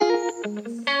I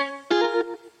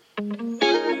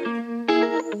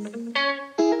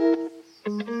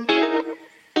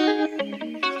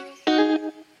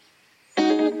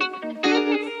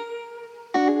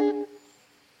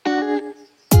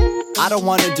don't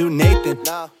wanna do Nathan.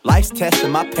 Life's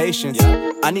testing my patience.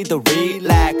 I need to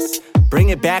relax. Bring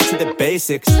it back to the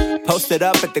basics. Posted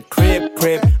up at the crib.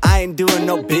 I ain't doing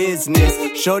no business.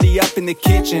 Shorty up in the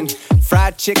kitchen.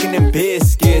 Fried chicken and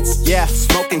biscuits. Yeah,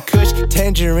 smoking kush,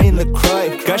 tangerine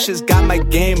LaCroix. Gushers got my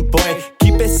Game Boy.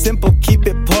 Keep it simple, keep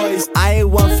it poised. I ain't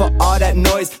one for all that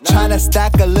noise. Tryna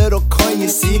stack a little coin, you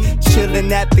see. Chillin'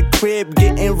 at the crib,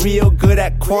 getting real good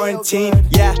at quarantine.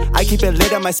 Yeah, I keep it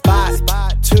lit on my spot.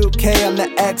 2K on the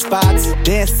Xbox.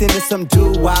 Dancing to some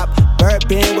doo-wop.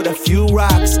 Bourbon with a few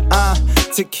rocks.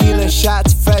 Tequila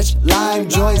shots, fresh lime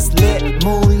joints lit.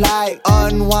 Moonlight,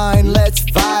 unwind, let's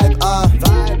vibe.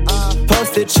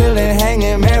 Posted, chillin',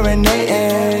 hanging,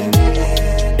 marinating.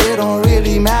 It don't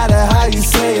really matter how you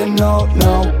say it, no.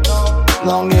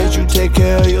 Long as you take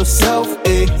care of yourself,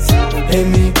 eh. Hit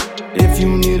me if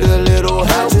you need a little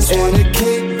help. I just wanna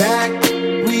kick back,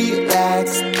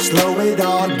 relax, slow it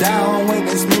all down when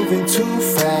it's moving too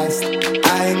fast.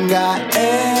 I ain't got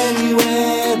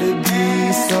anywhere to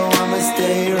be, so I'ma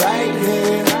stay right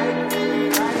here.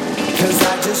 Cause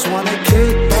I just wanna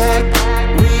kick back,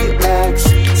 relax,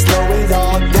 slow it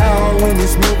all down when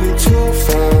it's moving too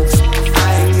fast.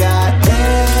 I ain't got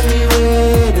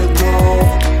anywhere to go,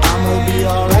 I'ma be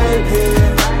alright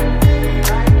here.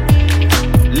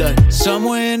 Look,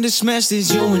 somewhere in this mess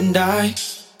is you and I.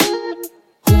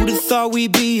 Who'd have thought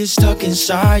we'd be stuck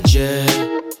inside,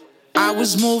 yeah. I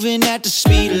was moving at the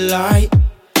speed of light.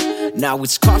 Now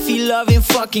it's coffee, loving,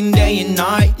 fucking day and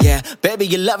night. Yeah, baby,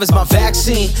 your love is my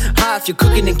vaccine. High if you're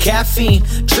cooking in caffeine.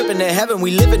 Tripping to heaven,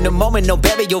 we live in the moment. No,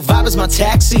 baby, your vibe is my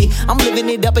taxi. I'm living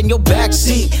it up in your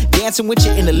backseat. Dancing with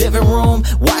you in the living room.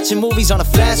 Watching movies on a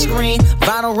flat screen.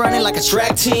 Vinyl running like a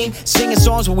track team. Singing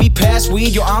songs when we pass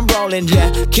weed. Yo, I'm rolling,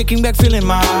 yeah. Kicking back, feeling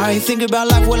my eye. Think about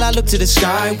life while I look to the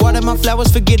sky. Water my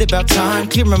flowers, forget about time.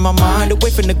 Clearing my mind,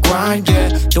 away from the grind,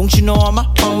 yeah. Don't you know I'ma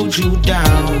hold you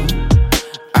down?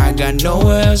 I got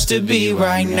nowhere else to be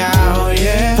right now,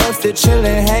 yeah. Posted,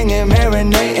 chillin', hanging,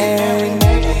 marinating.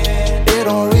 It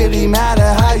don't really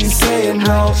matter how you say it,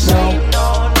 no.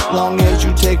 Long as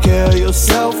you take care of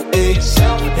yourself, eh.